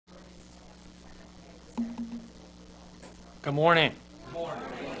Good morning.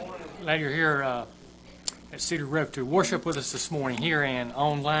 Glad you're here at Cedar Grove to worship with us this morning here and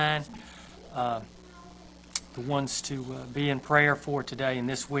online. The ones to be in prayer for today and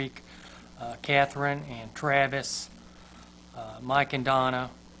this week, Catherine and Travis, Mike and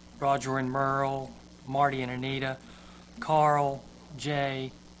Donna, Roger and Merle, Marty and Anita, Carl,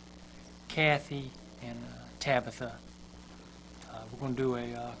 Jay, Kathy, and Tabitha. We're going to do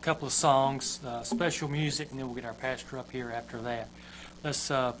a couple of songs, special music, and then we'll get our pastor up here after that.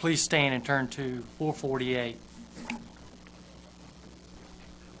 Let's please stand and turn to 448.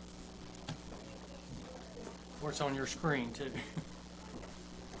 Or it's on your screen, too.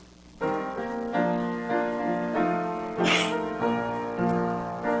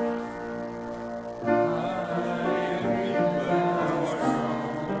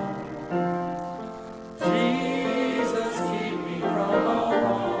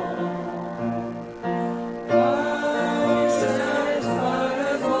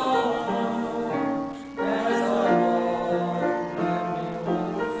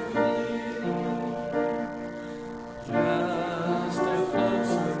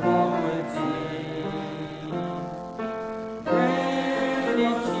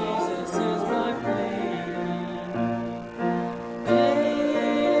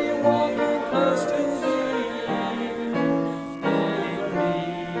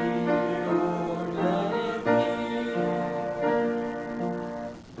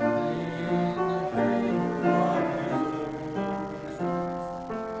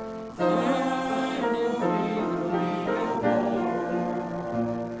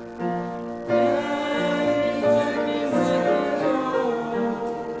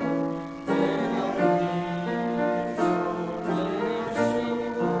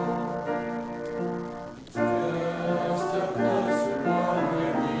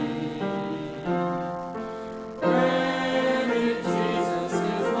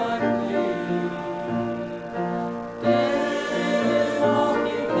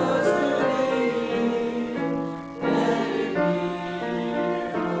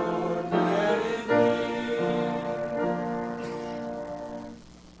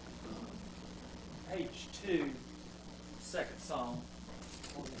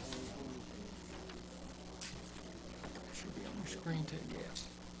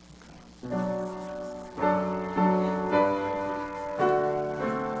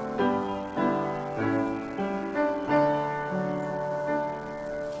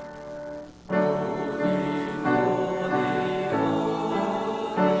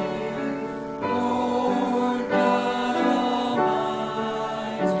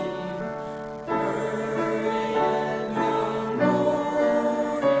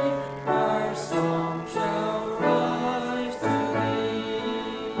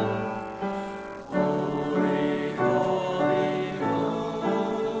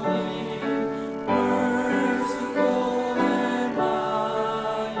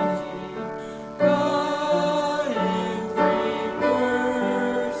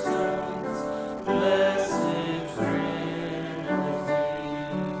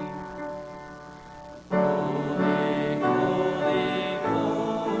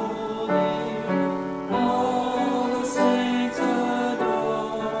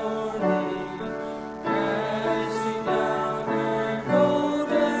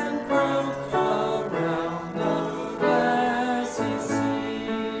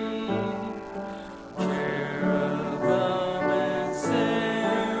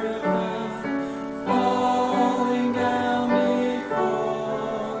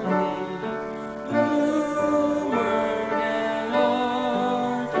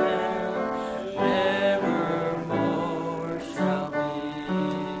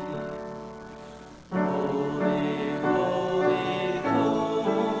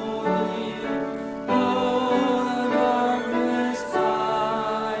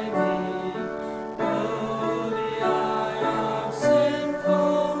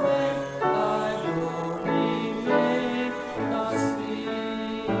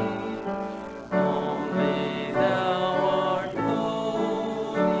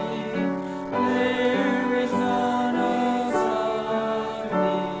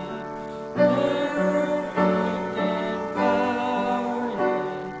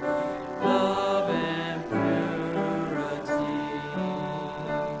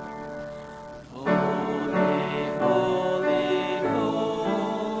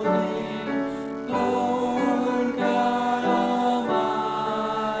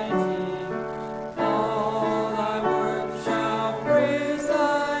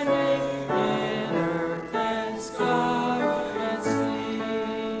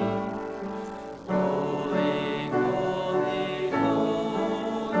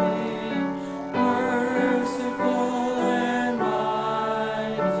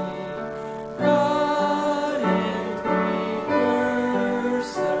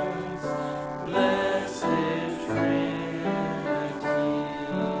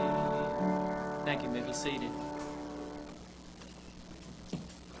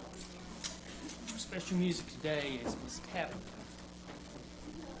 music today is Miss Tabitha.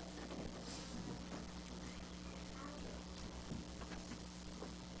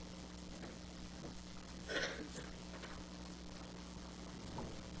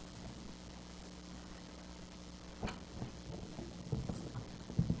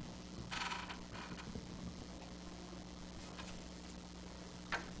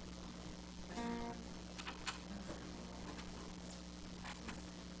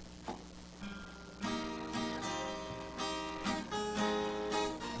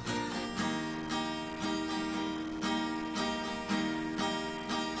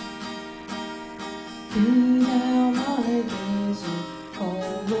 Be thou my vision, O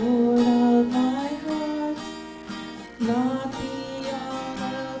Lord of my heart. Not be all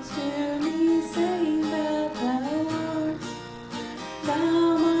else to me, save that thou art.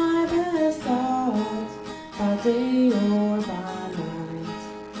 Thou my best thought, by day or by night.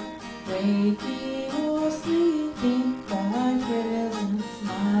 Waking or sleeping, thy presence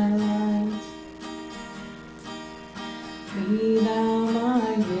my light. Be thou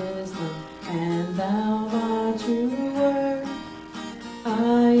my wisdom, and thou my true word.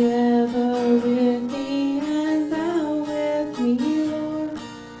 I ever with thee, and thou with me, Lord.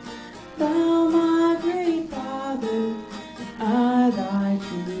 Thou my great Father, and I thy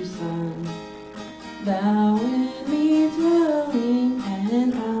true Son. Thou in me dwelling,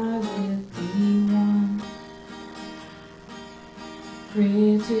 and I with thee one.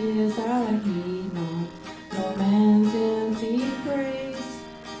 Riches I heed not, nor man's empty praise.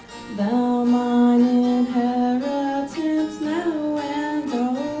 Thou mine inheritance now and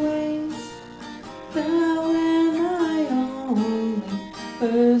always. Thou and my only,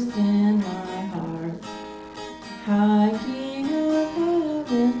 first in my heart. High King of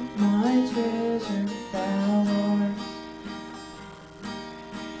heaven, my treasure thou art.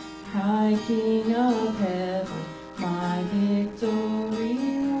 High King of heaven, my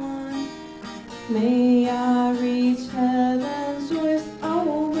victory won. May I reach heaven's joys,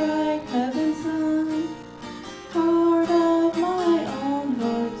 O bright heaven's sun. Heart of my own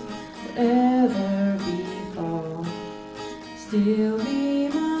heart, whatever befall, still be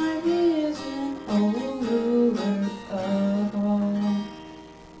my vision, O ruler of all.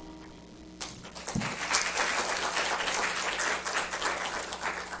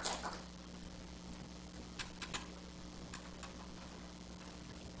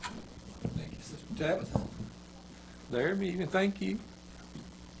 Thank you, Sister Tabitha. Larry, even thank you.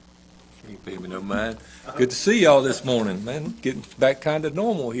 Ain't pay me no mind. Good to see y'all this morning, man. Getting back kind of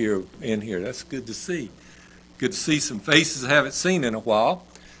normal here in here. That's good to see. Good to see some faces I haven't seen in a while.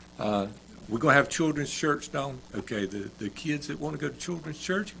 We're going to have children's church, Dawn. Okay, the kids that want to go to children's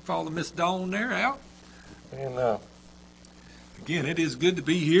church can follow Miss Dawn there out. And again, it is good to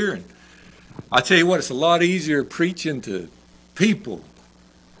be here. And I tell you what, it's a lot easier preaching to people.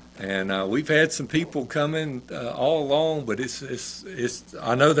 And we've had some people coming all along, but it's.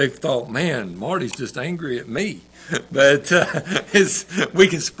 I know they've thought, man, Marty's just angry at me, but we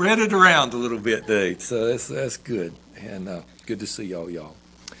can spread it around a little bit, today. So that's good, and good to see y'all.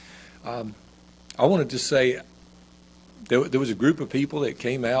 I want to just say there was a group of people that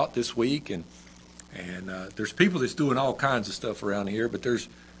came out this week, and there's people that's doing all kinds of stuff around here, but there's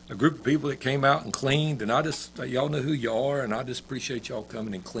a group of people that came out and cleaned, and y'all know who you are, and I just appreciate y'all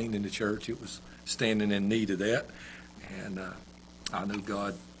coming and cleaning the church. It was standing in need of that, and I know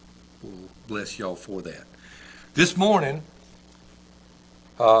God will bless y'all for that. This morning,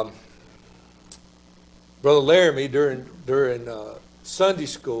 Brother Laramie, during Sunday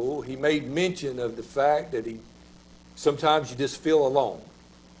school, he made mention of the fact that sometimes you just feel alone,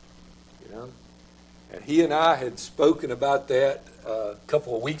 you know. And he and I had spoken about that a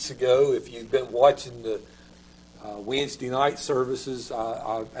couple of weeks ago. If you've been watching the Wednesday night services,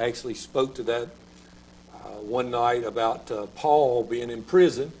 I actually spoke to that one night about Paul being in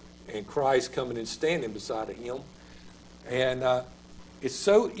prison and Christ coming and standing beside of him. And it's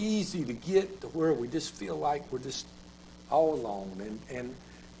so easy to get to where we just feel like we're just all alone. And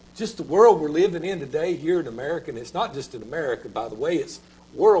just the world we're living in today here in America, and it's not just in America, by the way, it's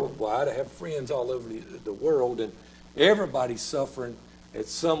worldwide. I have friends all over the world, and everybody's suffering at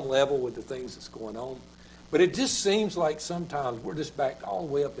some level with the things that's going on. But it just seems like sometimes we're just backed all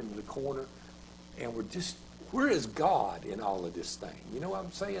the way up into the corner, and where is God in all of this thing? You know what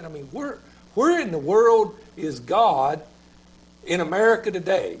I'm saying? I mean, where in the world is God in America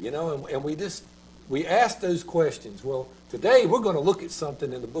today? You know, and we ask those questions. Well, today we're going to look at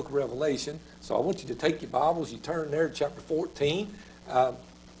something in the book of Revelation. So I want you to take your Bibles, you turn there to chapter 14.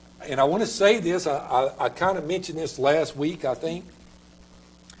 And I want to say this, I kind of mentioned this last week, I think.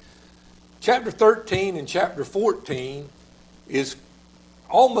 chapter 13 and chapter 14 is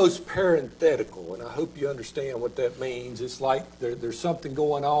almost parenthetical, and I hope you understand what that means. It's like there's something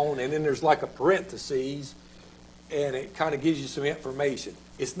going on, and then there's like a parentheses, and it kind of gives you some information.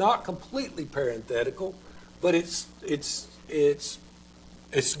 It's not completely parenthetical, but it's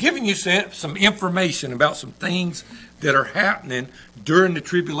giving you some information about some things that are happening during the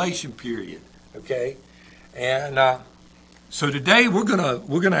tribulation period. Okay, and so today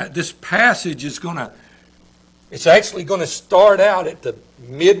this passage is it's actually going to start out at the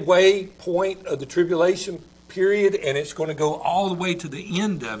midway point of the tribulation period, and it's going to go all the way to the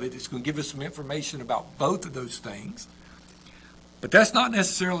end of it. It's going to give us some information about both of those things. But that's not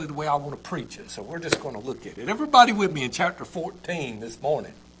necessarily the way I want to preach it, so we're just going to look at it. Everybody with me in chapter 14 this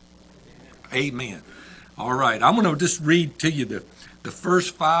morning? Amen. All right, I'm going to just read to you the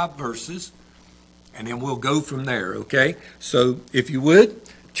first 5 verses, and then we'll go from there, okay? So if you would,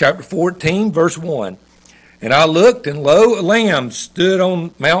 chapter 14, verse 1. And I looked, and lo, a lamb stood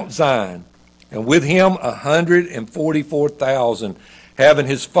on Mount Zion, and with him 144,000, having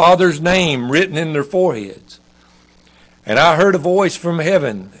his Father's name written in their foreheads. And I heard a voice from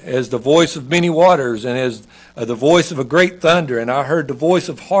heaven, as the voice of many waters, and as the voice of a great thunder. And I heard the voice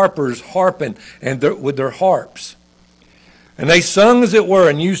of harpers harping with their harps. And they sung, as it were,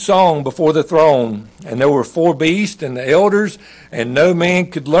 a new song before the throne. And there were 4 beasts and the elders, and no man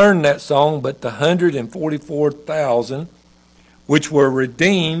could learn that song but the 144,000 which were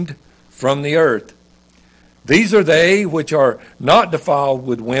redeemed from the earth. These are they which are not defiled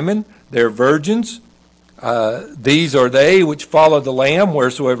with women, they are virgins. These are they which follow the Lamb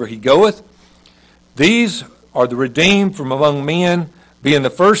wheresoever he goeth. These are the redeemed from among men, being the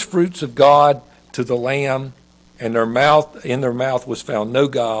first fruits of God to the Lamb. And in their mouth was found no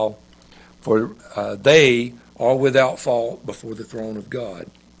guile, for they are without fault before the throne of God.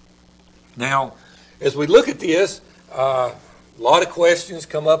 Now, as we look at this, a lot of questions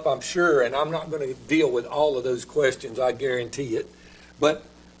come up, I'm sure, and I'm not going to deal with all of those questions, I guarantee it. But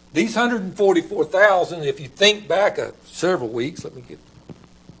these 144,000, if you think back several weeks, let me get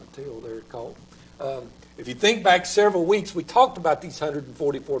my tail there caught. If you think back several weeks, we talked about these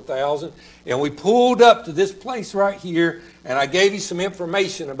 144,000, and we pulled up to this place right here, and I gave you some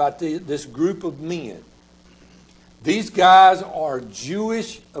information about this group of men. These guys are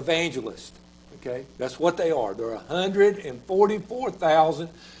Jewish evangelists, okay? That's what they are. They're 144,000,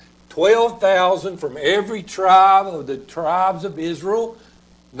 12,000 from every tribe of the tribes of Israel,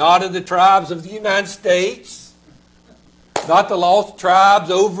 not of the tribes of the United States, not the lost tribes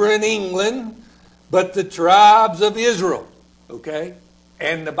over in England, but the tribes of Israel, okay?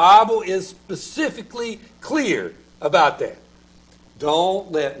 And the Bible is specifically clear about that. Don't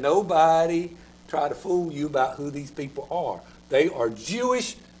let nobody try to fool you about who these people are. They are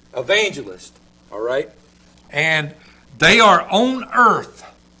Jewish evangelists, all right? And they are on earth.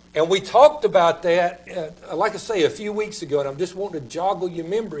 And we talked about that, like I say, a few weeks ago, and I'm just wanting to joggle your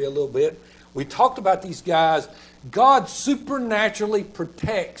memory a little bit. We talked about these guys. God supernaturally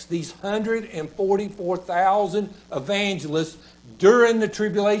protects these 144,000 evangelists during the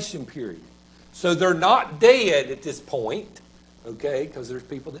tribulation period. So they're not dead at this point, okay, because there's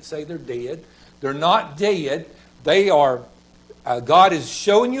people that say they're dead. They're not dead. They are, God is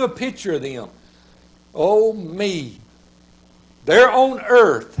showing you a picture of them. Oh, me. They're on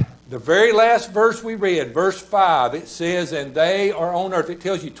earth. The very last verse we read, verse 5, it says, and they are on earth. It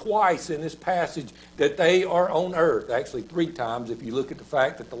tells you twice in this passage that they are on earth. Actually, 3 times if you look at the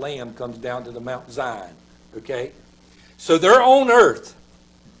fact that the Lamb comes down to the Mount Zion. Okay? So they're on earth.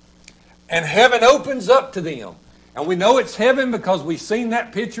 And heaven opens up to them. And we know it's heaven because we've seen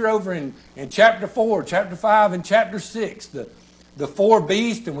that picture over in chapter 4, chapter 5, and chapter 6. The 4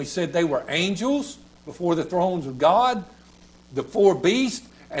 beasts, and we said they were angels before the thrones of God. The 4 beasts.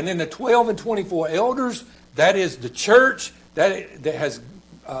 And then the 12 and 24 elders, that is the church that has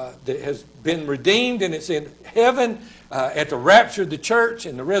been redeemed, and it's in heaven at the rapture of the church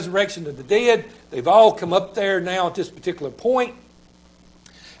and the resurrection of the dead. They've all come up there now at this particular point,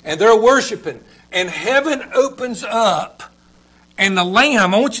 and they're worshiping. And heaven opens up, and the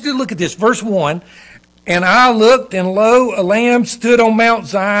Lamb, I want you to look at this, verse 1, and I looked, and lo, a Lamb stood on Mount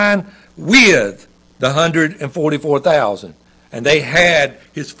Zion with the 144,000. And they had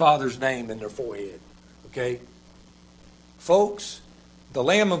his Father's name in their forehead. Okay? Folks, the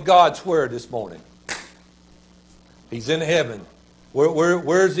Lamb of God's where this morning? He's in heaven.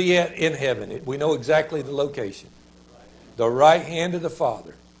 Where's he at in heaven? We know exactly the location. The right hand of the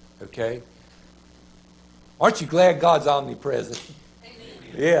Father. Okay? Aren't you glad God's omnipresent? Amen.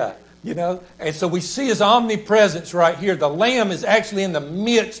 Yeah. You know, and so we see his omnipresence right here. The Lamb is actually in the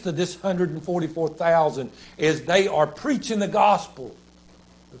midst of this 144,000 as they are preaching the gospel.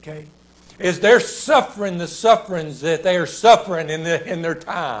 Okay? As they're suffering the sufferings that they are suffering in their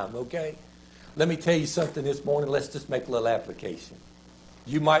time. Okay? Let me tell you something this morning. Let's just make a little application.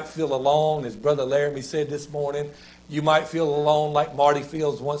 You might feel alone, as Brother Laramie said this morning. You might feel alone like Marty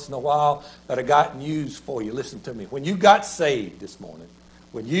feels once in a while, but I got news for you. Listen to me. When you got saved this morning,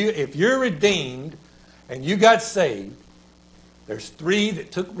 if you're redeemed and you got saved, there's 3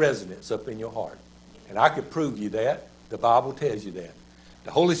 that took residence up in your heart. And I could prove you that. The Bible tells you that.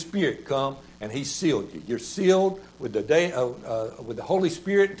 The Holy Spirit come and He sealed you. You're sealed with with the Holy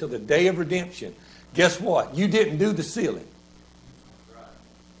Spirit until the day of redemption. Guess what? You didn't do the sealing.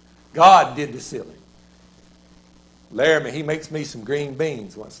 God did the sealing. Laramie, he makes me some green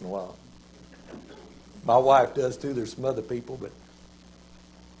beans once in a while. My wife does too. There's some other people, but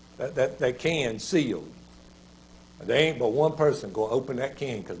that can sealed. There ain't but one person going to open that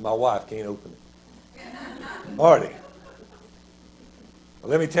can because my wife can't open it. Marty.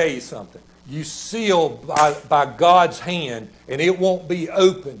 Well, let me tell you something. You seal by God's hand, and it won't be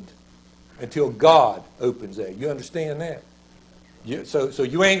opened until God opens that. You understand that? So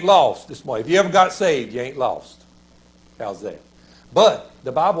you ain't lost this morning. If you ever got saved, you ain't lost. How's that? But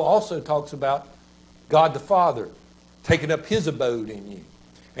the Bible also talks about God the Father taking up His abode in you.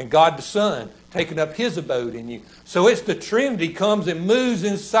 And God the Son taking up His abode in you. So it's the Trinity comes and moves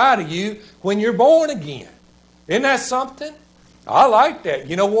inside of you when you're born again. Isn't that something? I like that.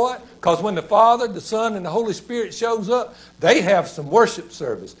 You know what? Because when the Father, the Son, and the Holy Spirit shows up, they have some worship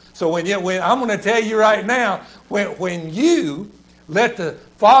service. So when I'm going to tell you right now, when you let the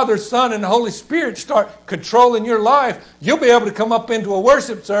Father, Son, and the Holy Spirit start controlling your life, you'll be able to come up into a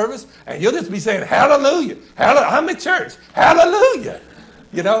worship service and you'll just be saying, hallelujah. I'm in church. Hallelujah.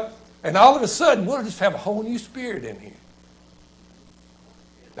 You know? And all of a sudden, we'll just have a whole new spirit in here.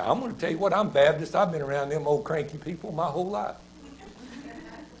 Now, I'm going to tell you what, I'm Baptist. I've been around them old cranky people my whole life.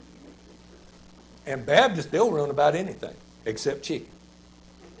 And Baptists, they'll run about anything except chicken.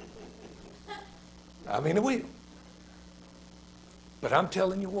 I mean, it will. But I'm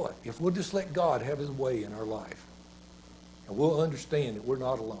telling you what, if we'll just let God have His way in our life, and we'll understand that we're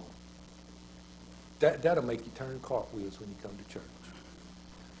not alone, that'll make you turn cartwheels when you come to church.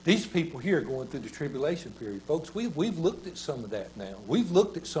 These people here are going through the tribulation period. Folks, we've looked at some of that now. We've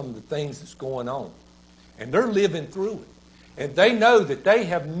looked at some of the things that's going on. And they're living through it. And they know that they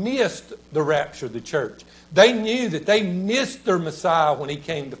have missed the rapture of the church. They knew that they missed their Messiah when He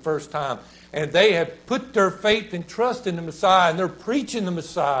came the first time. And they have put their faith and trust in the Messiah. And they're preaching the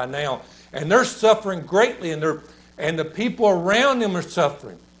Messiah now. And they're suffering greatly. And the people around them are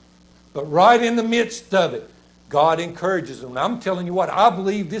suffering. But right in the midst of it, God encourages them. And I'm telling you what, I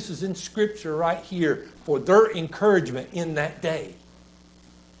believe this is in Scripture right here for their encouragement in that day.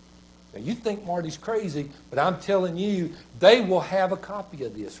 Now, you think Marty's crazy, but I'm telling you, they will have a copy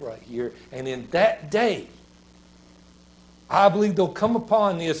of this right here. And in that day, I believe they'll come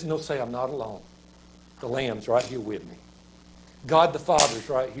upon this and they'll say, I'm not alone. The Lamb's right here with me. God the Father's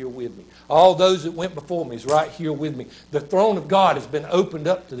right here with me. All those that went before me is right here with me. The throne of God has been opened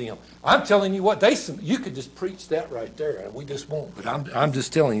up to them. I'm telling you what, you could just preach that right there, and we just won't. But I'm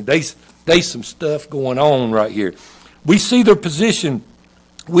just telling you, there's some stuff going on right here. We see their position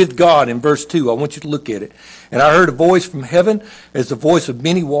with God in verse 2. I want you to look at it. And I heard a voice from heaven as the voice of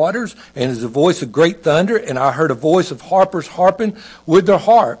many waters, and as the voice of great thunder, and I heard a voice of harpers harping with their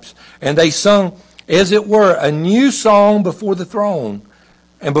harps. And they sung, as it were, a new song before the throne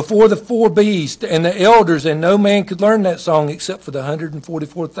and before the 4 beasts and the elders, and no man could learn that song except for the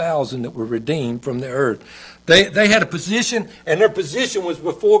 144,000 that were redeemed from the earth. They had a position, and their position was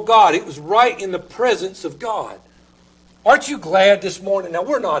before God. It was right in the presence of God. Aren't you glad this morning? Now,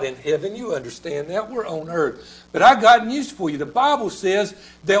 we're not in heaven. You understand that. We're on earth. But I got news for you. The Bible says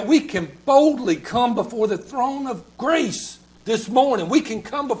that we can boldly come before the throne of grace this morning. We can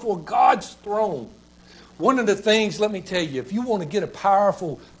come before God's throne. One of the things, let me tell you, if you want to get a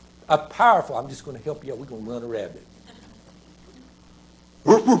powerful, I'm just going to help you out. We're going to run a rabbit.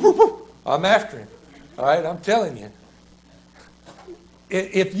 I'm after him. All right, I'm telling you.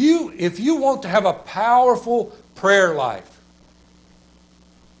 If you want to have a powerful prayer life,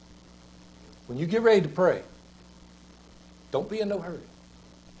 when you get ready to pray, don't be in no hurry.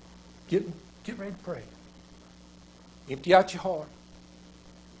 Get ready to pray. Empty out your heart.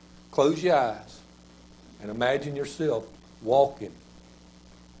 Close your eyes. And imagine yourself walking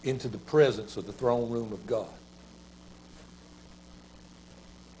into the presence of the throne room of God.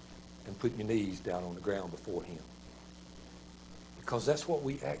 And putting your knees down on the ground before Him. Because that's what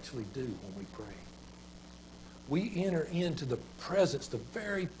we actually do when we pray. We enter into the presence, the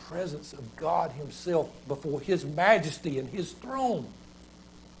very presence of God himself before his majesty and his throne.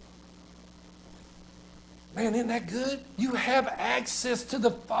 Man, isn't that good? You have access to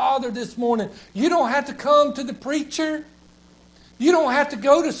the Father this morning. You don't have to come to the preacher. You don't have to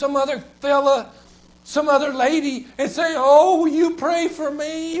go to some other fella, some other lady and say, oh, will you pray for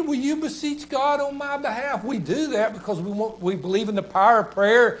me? Will you beseech God on my behalf? We do that because we believe in the power of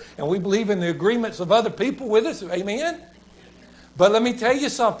prayer and we believe in the agreements of other people with us. Amen? But let me tell you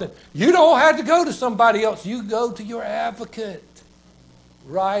something. You don't have to go to somebody else. You go to your advocate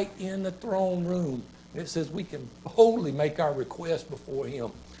right in the throne room. It says we can boldly make our request before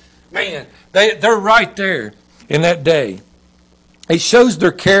him. Man, they're right there in that day. It shows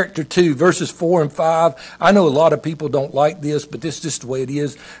their character too, verses 4 and 5. I know a lot of people don't like this, but this is just the way it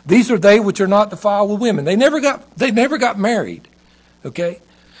is. These are they which are not defiled with women. They never got married. Okay?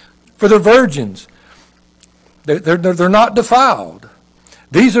 For they're virgins. They're not defiled.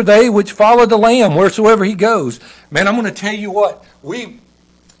 These are they which follow the Lamb wheresoever he goes. Man, I'm going to tell you what.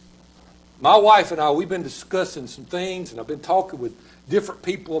 My wife and I, we've been discussing some things, and I've been talking with different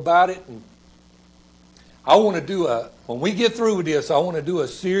people about it. And I want to do when we get through with this, I want to do a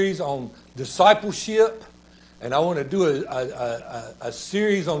series on discipleship, and I want to do a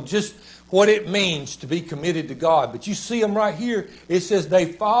series on just what it means to be committed to God. But you see them right here. It says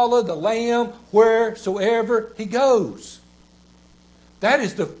they follow the Lamb wheresoever he goes. That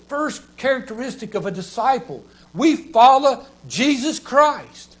is the first characteristic of a disciple. We follow Jesus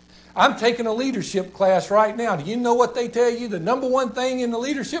Christ. I'm taking a leadership class right now. Do you know what they tell you? The number one thing in the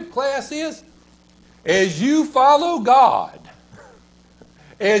leadership class is, as you follow God,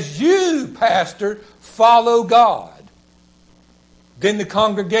 as you, pastor, follow God, then the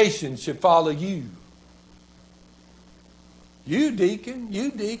congregation should follow you. You deacon,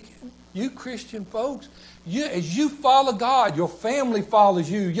 you Christian folks, as you follow God, your family follows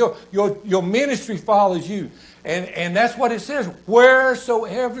you, your ministry follows you. And that's what it says.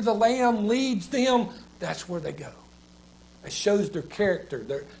 Wheresoever the Lamb leads them, that's where they go. It shows their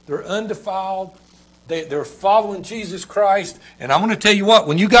character. They're undefiled. They're following Jesus Christ. And I'm going to tell you what,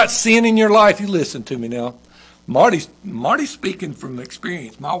 when you got sin in your life, you listen to me now. Marty's speaking from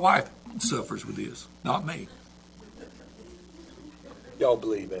experience. My wife suffers with this, not me. Y'all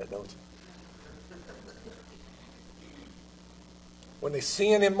believe that, don't you? When they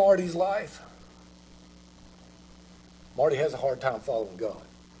sin in Marty's life, Marty has a hard time following God.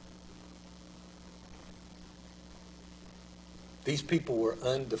 These people were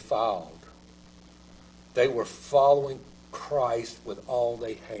undefiled. They were following Christ with all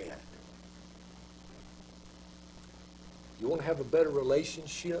they had. You want to have a better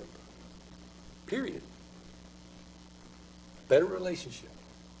relationship? Period. Better relationship.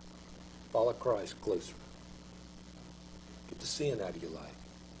 Follow Christ closer. Get the sin out of your life.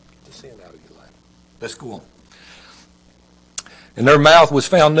 Get the sin out of your life. Let's go on. In their mouth was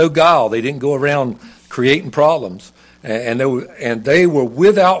found no guile. They didn't go around creating problems. And they were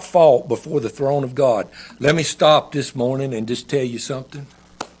without fault before the throne of God. Let me stop this morning and just tell you something.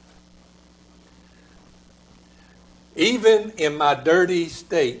 Even in my dirty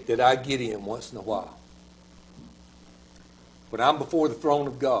state that I get in once in a while, when I'm before the throne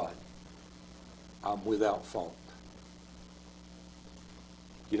of God, I'm without fault.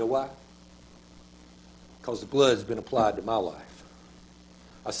 You know why? Because the blood's been applied to my life.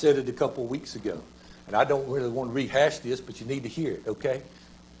 I said it a couple of weeks ago, and I don't really want to rehash this, but you need to hear it, okay?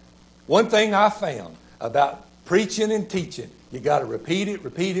 One thing I found about preaching and teaching, you got to repeat it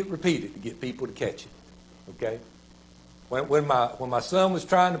to get people to catch it, okay? When my son was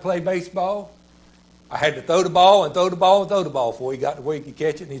trying to play baseball, I had to throw the ball before he got to where he could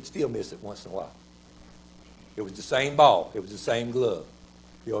catch it, and he'd still miss it once in a while. It was the same ball. It was the same glove.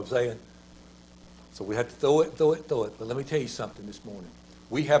 You know what I'm saying? So we had to throw it. But let me tell you something this morning.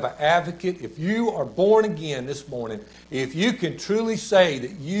 We have an advocate. If you are born again this morning, if you can truly say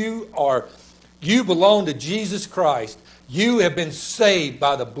that you belong to Jesus Christ, you have been saved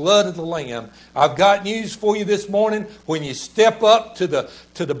by the blood of the Lamb. I've got news for you this morning. When you step up to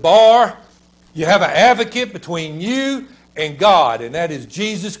the bar, you have an advocate between you and God, and that is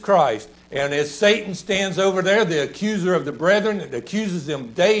Jesus Christ. And as Satan stands over there, the accuser of the brethren, that accuses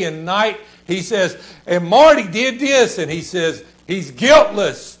them day and night, he says, and Marty did this, and he says, he's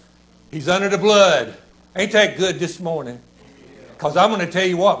guiltless. He's under the blood. Ain't that good this morning? Because I'm going to tell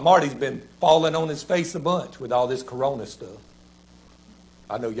you what, Marty's been falling on his face a bunch with all this corona stuff.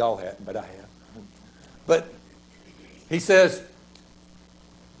 I know y'all haven't, but I have. But he says,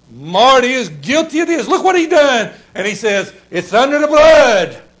 Marty is guilty of this. Look what he done. And he says, it's under the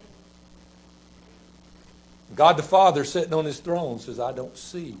blood. God the Father sitting on his throne says, I don't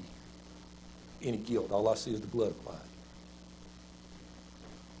see any guilt. All I see is the blood applied.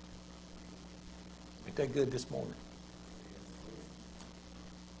 Ain't that good this morning?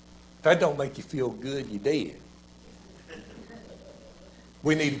 If that don't make you feel good, you're dead.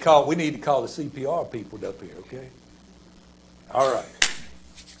 We need to call the CPR people up here, okay? All right.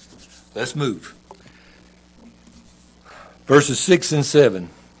 Let's move. Verses 6 and 7.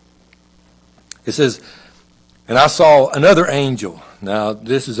 It says, and I saw another angel. Now,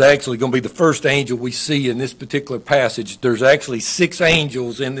 this is actually going to be the first angel we see in this particular passage. There's actually 6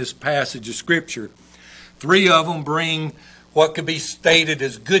 angels in this passage of Scripture. 3 of them bring what could be stated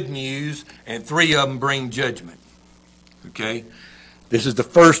as good news, and 3 of them bring judgment. Okay? This is the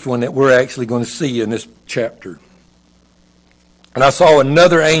first one that we're actually going to see in this chapter. And I saw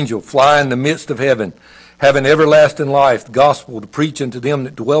another angel fly in the midst of heaven, having everlasting life, the gospel to preach unto them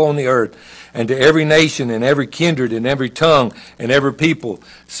that dwell on the earth, and to every nation and every kindred and every tongue and every people,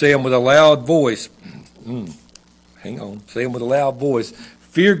 saying with a loud voice, saying with a loud voice,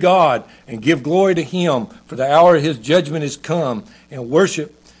 fear God and give glory to him, for the hour of his judgment is come, and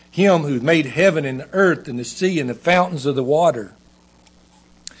worship him who made heaven and the earth and the sea and the fountains of the water.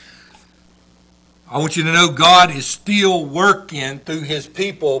 I want you to know God is still working through his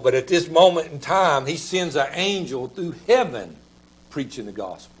people, but at this moment in time, he sends an angel through heaven preaching the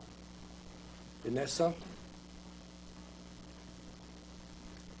gospel. Isn't that something?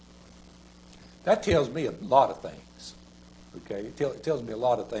 That tells me a lot of things. Okay? It tells me a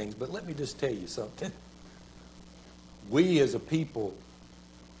lot of things, but let me just tell you something. We as a people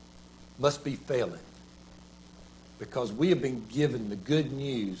must be failing because we have been given the good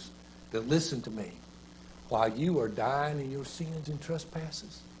news that, listen to me, while you are dying in your sins and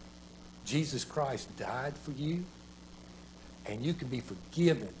trespasses, Jesus Christ died for you, and you can be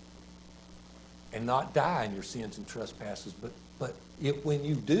forgiven and not die in your sins and trespasses. But if when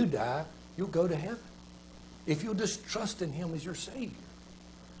you do die, you'll go to heaven if you'll just trust in him as your Savior.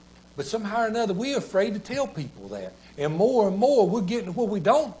 But somehow or another, we're afraid to tell people that. And more we're getting to where we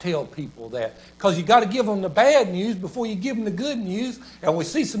don't tell people that. Because you got to give them the bad news before you give them the good news. And we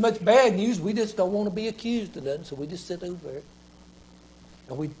see so much bad news, we just don't want to be accused of nothing, so we just sit over it.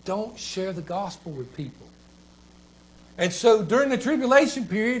 And we don't share the gospel with people. And so during the tribulation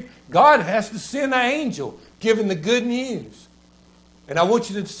period, God has to send an angel giving the good news. And I want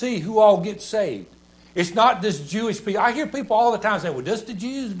you to see who all gets saved. It's not just Jewish people. I hear people all the time say, well, just the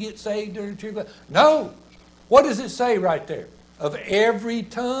Jews get saved during the tribulation? No. What does it say right there? Of every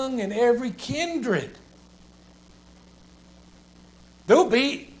tongue and every kindred. There'll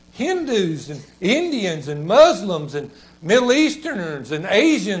be Hindus and Indians and Muslims and Middle Easterners and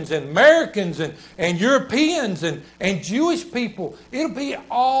Asians and Americans and Europeans and Jewish people. It'll be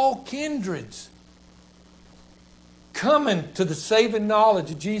all kindreds coming to the saving knowledge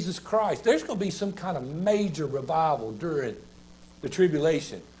of Jesus Christ. There's going to be some kind of major revival during the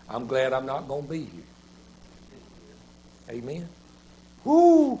tribulation. I'm glad I'm not going to be here. Amen.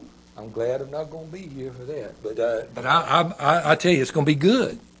 Whoo! I'm glad I'm not going to be here for that. But I tell you, it's going to be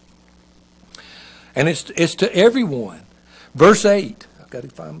good. And it's to everyone. Verse 8. I've got to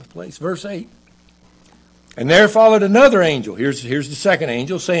find my place. Verse 8. And there followed another angel. Here's the second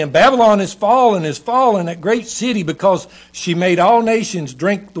angel, saying, Babylon is fallen, that great city, because she made all nations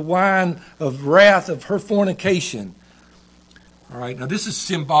drink the wine of wrath of her fornication. All right, now this is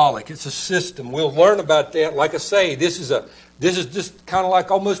symbolic. It's a system. We'll learn about that. Like I say, this is just kind of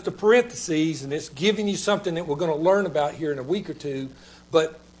like almost a parenthesis, and it's giving you something that we're going to learn about here in a week or two.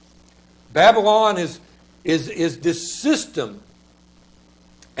 But Babylon is this system,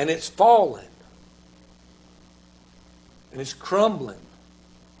 and it's fallen. And it's crumbling.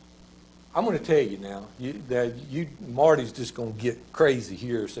 I'm going to tell you now, Marty's just going to get crazy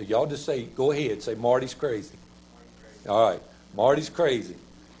here. So y'all just say, go ahead, say Marty's crazy. All right, Marty's crazy.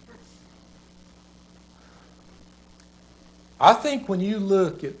 I think when you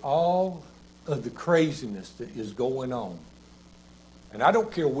look at all of the craziness that is going on, and I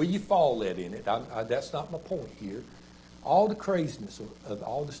don't care where you fall at in it, that's not my point here, all the craziness of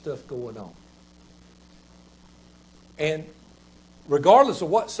all the stuff going on. And regardless of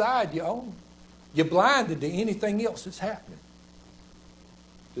what side you're on, you're blinded to anything else that's happening.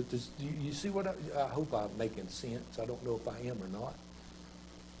 You see what I hope I'm making sense. I don't know if I am or not.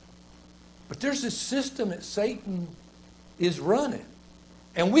 But there's this system that Satan is running.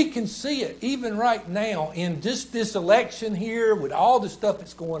 And we can see it even right now in just this election here with all the stuff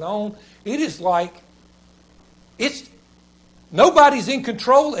that's going on. It is like, it's Nobody's in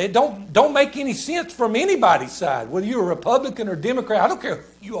control. It don't make any sense from anybody's side, whether you're a Republican or Democrat. I don't care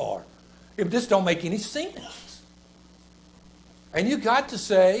who you are. It just don't make any sense. And you got to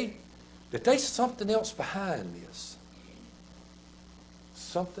say that there's something else behind this.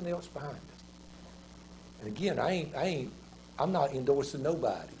 Something else behind it. And again, I'm not endorsing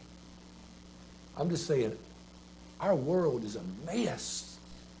nobody. I'm just saying our world is a mess.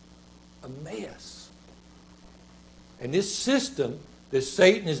 A mess. And this system that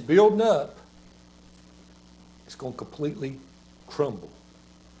Satan is building up is going to completely crumble.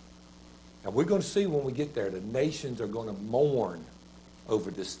 And we're going to see when we get there, the nations are going to mourn over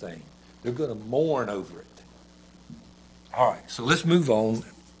this thing. They're going to mourn over it. All right, so let's move on.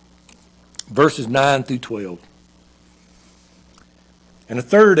 Verses 9 through 12. And a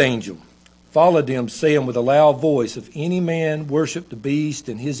third angel followed them, saying with a loud voice, if any man worship the beast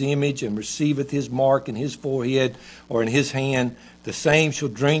in his image and receiveth his mark in his forehead or in his hand, the same shall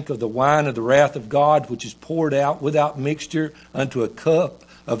drink of the wine of the wrath of God, which is poured out without mixture unto a cup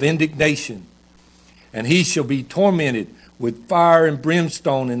of indignation. And he shall be tormented with fire and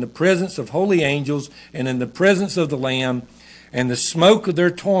brimstone in the presence of holy angels and in the presence of the Lamb. And the smoke of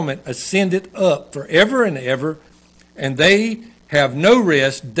their torment ascendeth up forever and ever, and they have no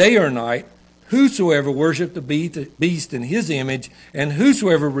rest day or night, whosoever worship the beast in his image, and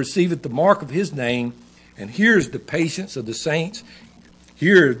whosoever receiveth the mark of his name. And here is the patience of the saints.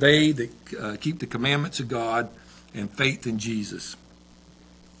 Here are they that keep the commandments of God and faith in Jesus.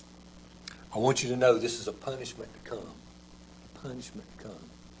 I want you to know this is a punishment to come. A punishment to come.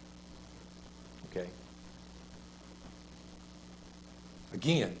 Okay?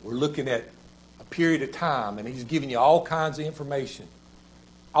 Again, we're looking at a period of time, and he's giving you all kinds of information.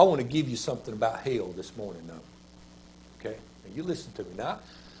 I want to give you something about hell this morning, though. Okay? Now, you listen to me. Now,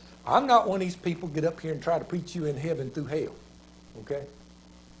 I'm not one of these people get up here and try to preach you in heaven through hell. Okay?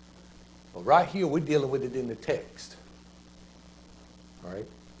 But right here, we're dealing with it in the text. All right?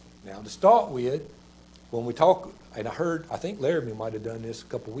 Now, to start with, when we talk, and I think Laramie might have done this a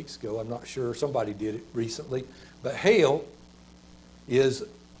couple weeks ago. I'm not sure. Somebody did it recently. But hell is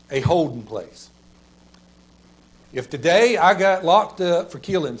a holding place. If today I got locked up for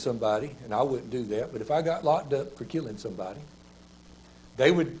killing somebody, and I wouldn't do that, but if I got locked up for killing somebody,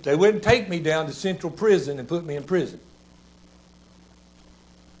 they wouldn't take me down to Central Prison and put me in prison.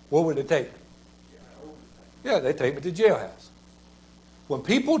 Where would they take me? Yeah, they take me to jailhouse. When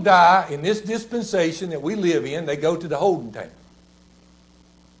people die in this dispensation that we live in, they go to the holding tank.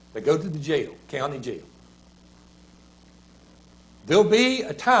 They go to the jail, county jail. There'll be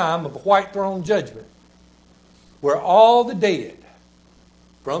a time of a white throne judgment where all the dead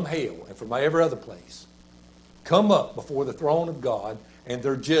from hell and from every other place come up before the throne of God and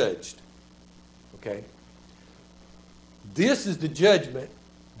they're judged. Okay? This is the judgment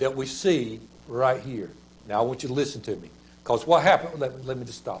that we see right here. Now I want you to listen to me. Because what happens, let me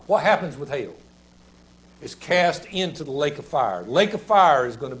just stop. What happens with hell? It's cast into the lake of fire. The lake of fire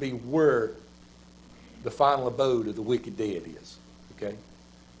is going to be where the final abode of the wicked dead is. Okay?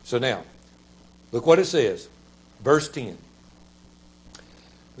 So now, look what it says. Verse 10.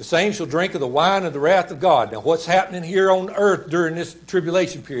 The same shall drink of the wine of the wrath of God. Now what's happening here on earth during this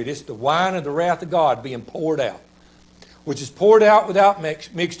tribulation period? It's the wine of the wrath of God being poured out, which is poured out without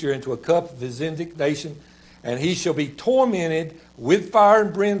mixture into a cup of his indignation. And he shall be tormented with fire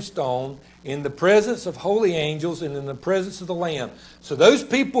and brimstone in the presence of holy angels and in the presence of the Lamb. So those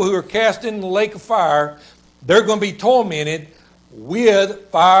people who are cast into the lake of fire, they're going to be tormented with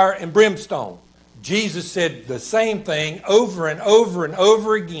fire and brimstone. Jesus said the same thing over and over and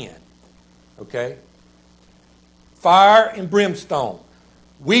over again. Okay? Fire and brimstone.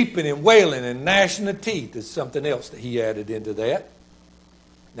 Weeping and wailing and gnashing of teeth is something else that he added into that.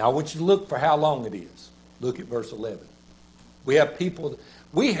 Now I want you to look for how long it is. Look at verse 11. We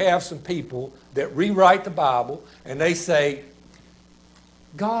have some people that rewrite the Bible and they say,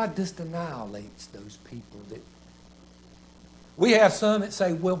 God just annihilates those people. We have some that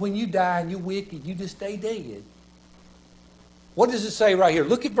say, well, when you die and you're wicked, you just stay dead. What does it say right here?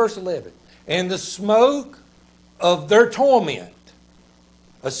 Look at verse 11. And the smoke of their torment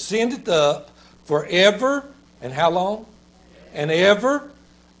ascendeth up forever, and how long? And ever.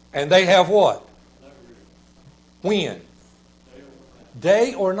 And they have what? When?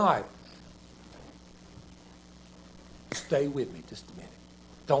 Day or night. Stay with me just a minute.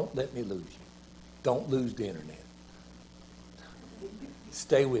 Don't let me lose you. Don't lose the internet.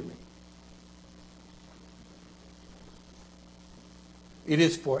 Stay with me. It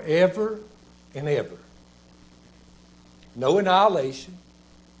is forever and ever. No annihilation.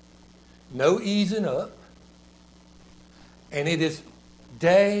 No easing up. And it is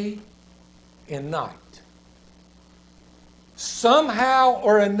day and night. Somehow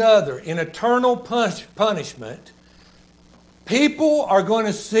or another, in eternal punishment, people are going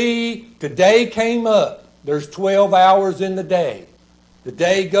to see the day came up. There's 12 hours in the day. The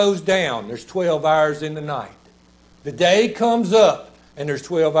day goes down. There's 12 hours in the night. The day comes up, and there's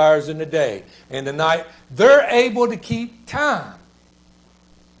 12 hours in the day. And the night, they're able to keep time.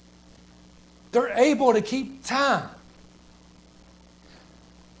 They're able to keep time.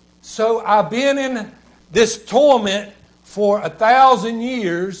 So I've been in this torment for 1,000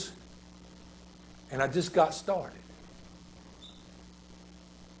 years, and I just got started.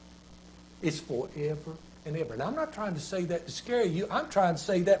 It's forever and ever. And I'm not trying to say that to scare you. I'm trying to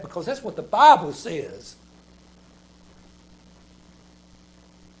say that because that's what the Bible says.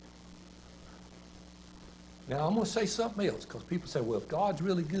 Now, I'm going to say something else because people say, well, if God's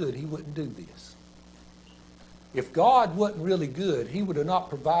really good, He wouldn't do this. If God wasn't really good, He would have not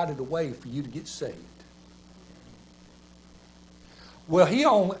provided a way for you to get saved. Well,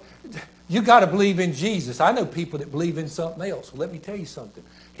 you got to believe in Jesus. I know people that believe in something else. Well, let me tell you something.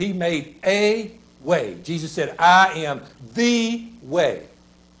 He made a way. Jesus said, I am the way,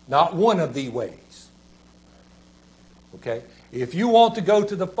 not one of the ways. Okay? If you want to go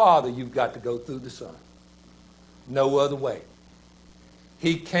to the Father, you've got to go through the Son. No other way.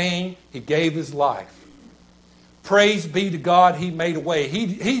 He came, He gave His life. Praise be to God, He made a way.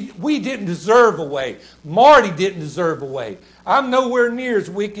 We didn't deserve a way. Marty didn't deserve a way. I'm nowhere near as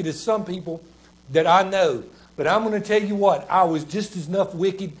wicked as some people that I know. But I'm going to tell you what, I was just as enough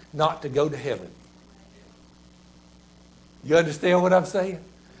wicked not to go to heaven. You understand what I'm saying?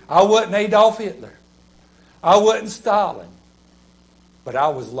 I wasn't Adolf Hitler. I wasn't Stalin. But I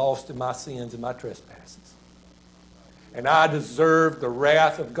was lost in my sins and my trespasses. And I deserved the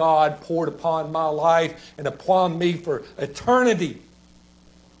wrath of God poured upon my life and upon me for eternity.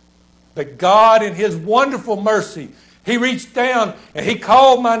 But God, in His wonderful mercy, He reached down and He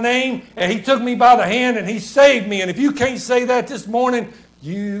called my name and He took me by the hand and He saved me. And if you can't say that this morning,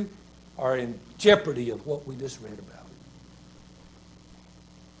 you are in jeopardy of what we just read about.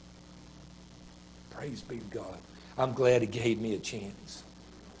 Praise be to God. I'm glad He gave me a chance.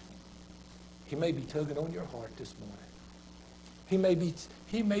 He may be tugging on your heart this morning. He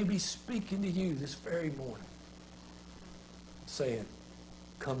may be speaking to you this very morning, saying,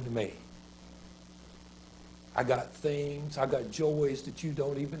 come to me. I got things, I got joys that you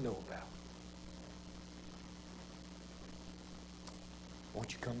don't even know about.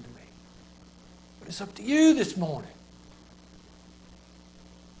 Won't you come to me? But it's up to you this morning.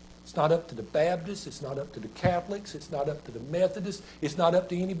 It's not up to the Baptists. It's not up to the Catholics. It's not up to the Methodists. It's not up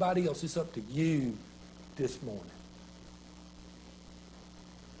to anybody else. It's up to you this morning.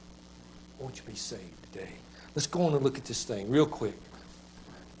 Won't you be saved today? Let's go on and look at this thing real quick.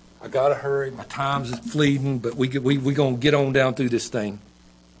 I got to hurry. My time's fleeting, but we're going to get on down through this thing.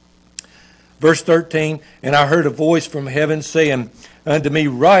 Verse 13, and I heard a voice from heaven saying unto me,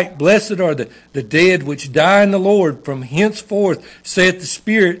 Write, blessed are the dead which die in the Lord. From henceforth, saith the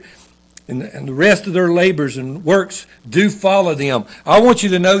Spirit, and the rest of their labors and works do follow them. I want you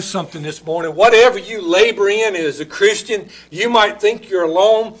to know something this morning. Whatever you labor in as a Christian, you might think you're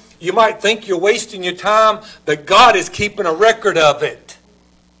alone. You might think you're wasting your time, but God is keeping a record of it.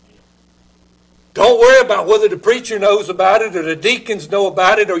 Don't worry about whether the preacher knows about it or the deacons know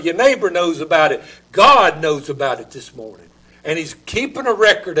about it or your neighbor knows about it. God knows about it this morning. And He's keeping a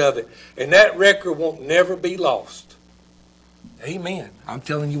record of it. And that record won't never be lost. Amen. I'm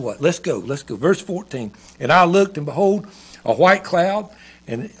telling you what. Let's go. Verse 14. And I looked, and behold, a white cloud,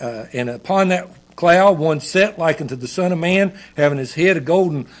 and upon that cloud one sat like unto the Son of Man, having his head a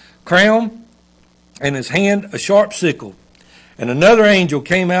golden crown, and his hand a sharp sickle. And another angel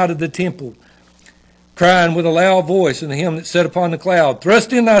came out of the temple, crying with a loud voice unto him that sat upon the cloud,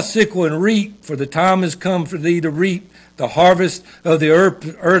 Thrust in thy sickle and reap, for the time is come for thee to reap. The harvest of the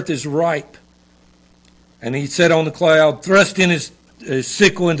earth is ripe. And he sat on the cloud, thrust in his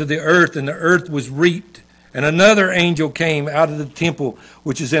sickle into the earth, and the earth was reaped. And another angel came out of the temple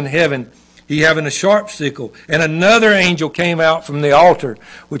which is in heaven, he having a sharp sickle. And another angel came out from the altar,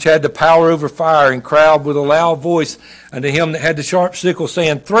 which had the power over fire, and cried with a loud voice unto him that had the sharp sickle,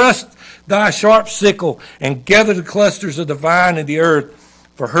 saying, Thrust thy sharp sickle, and gather the clusters of the vine in the earth,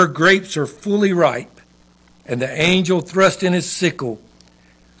 for her grapes are fully ripe. And the angel thrust in his sickle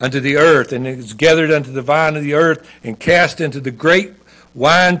unto the earth, and it was gathered unto the vine of the earth, and cast into the great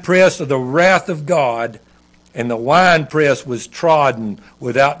winepress of the wrath of God. And the winepress was trodden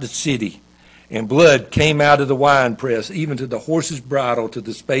without the city, and blood came out of the winepress, even to the horse's bridle, to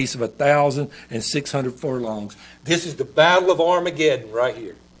the space of 1,600 furlongs. This is the Battle of Armageddon right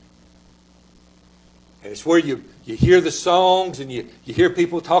here. And it's where you hear the songs and you hear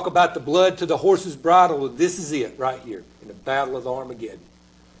people talk about the blood to the horse's bridle. This is it right here in the Battle of Armageddon.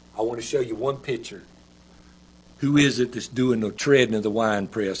 I want to show you one picture. Who is it that's doing the treading of the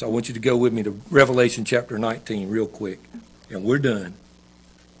winepress? I want you to go with me to Revelation chapter 19 real quick. And we're done.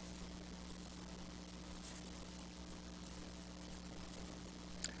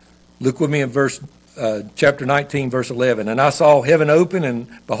 Look with me in chapter 19, verse 11. And I saw heaven open, and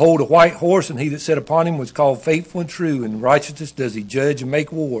behold, a white horse, and he that sat upon him was called Faithful and True, and righteousness does he judge and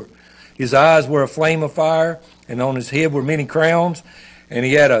make war. His eyes were a flame of fire, and on his head were many crowns, and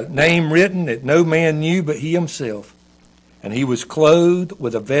he had a name written that no man knew but he himself. And he was clothed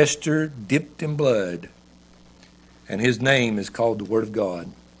with a vesture dipped in blood, and his name is called the Word of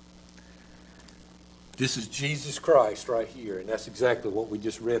God. This is Jesus Christ right here, and that's exactly what we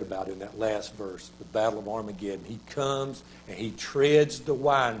just read about in that last verse, the Battle of Armageddon. He comes and he treads the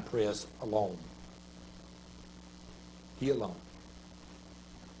winepress alone. He alone.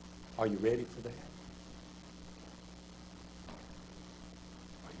 Are you ready for that?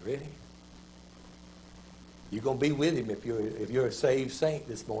 Are you ready? You're going to be with him if you're a saved saint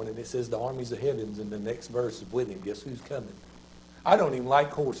this morning. It says the armies of heavens, and the next verse is with him. Guess who's coming? I don't even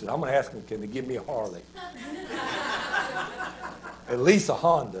like horses. I'm going to ask them, can they give me a Harley? At least a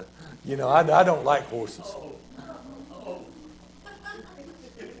Honda. You know, I don't like horses.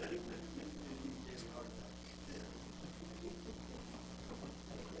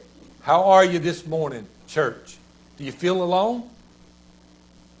 How are you this morning, church? Do you feel alone?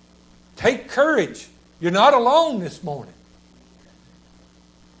 Take courage. You're not alone this morning.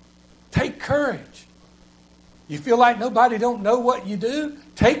 Take courage. You feel like nobody don't know what you do?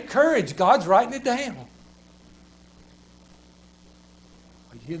 Take courage. God's writing it down.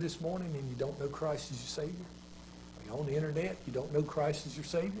 Are you here this morning and you don't know Christ as your Savior? Are you on the internet? You don't know Christ as your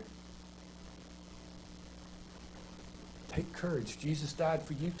Savior? Take courage. Jesus died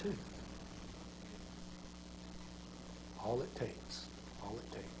for you too. All it takes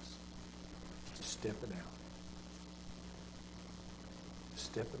is just stepping out.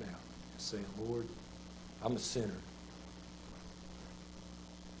 Stepping out and saying, Lord, I'm a sinner.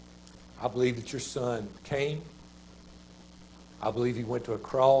 I believe that your son came. I believe he went to a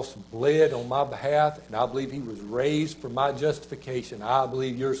cross and bled on my behalf, and I believe he was raised for my justification. I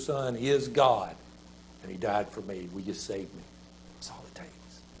believe your son is God, and he died for me. Will you save me? That's all it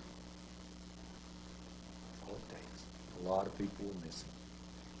takes. That's all it takes. A lot of people will miss it.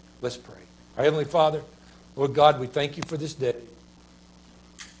 Let's pray. Our Heavenly Father, Lord God, we thank you for this day.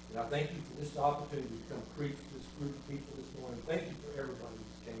 And I thank you for this opportunity to come preach to this group of people this morning. Thank you for everybody who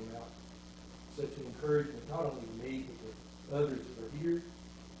came out. Such an encouragement, not only to me, but to others that are here.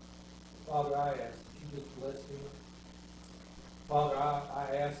 Father, I ask that you just bless them. Father,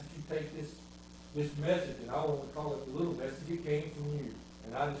 I ask that you take this message, and I want to call it the little message, it came from you.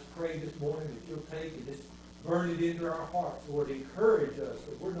 And I just pray this morning that you'll take and just burn it into our hearts. Lord, encourage us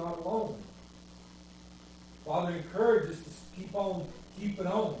that we're not alone. Father, encourage us to keep on keeping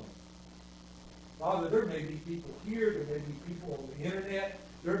on. Father, there may be people here, there may be people on the internet,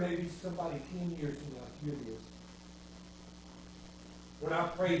 there may be somebody 10 years from now hear this. Lord, I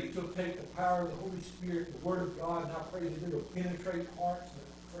pray that you'll take the power of the Holy Spirit, the Word of God, and I pray that it will penetrate hearts, and I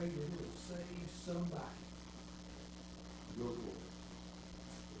pray that it will save somebody. Your glory.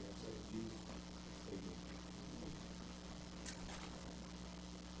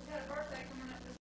 We got a birthday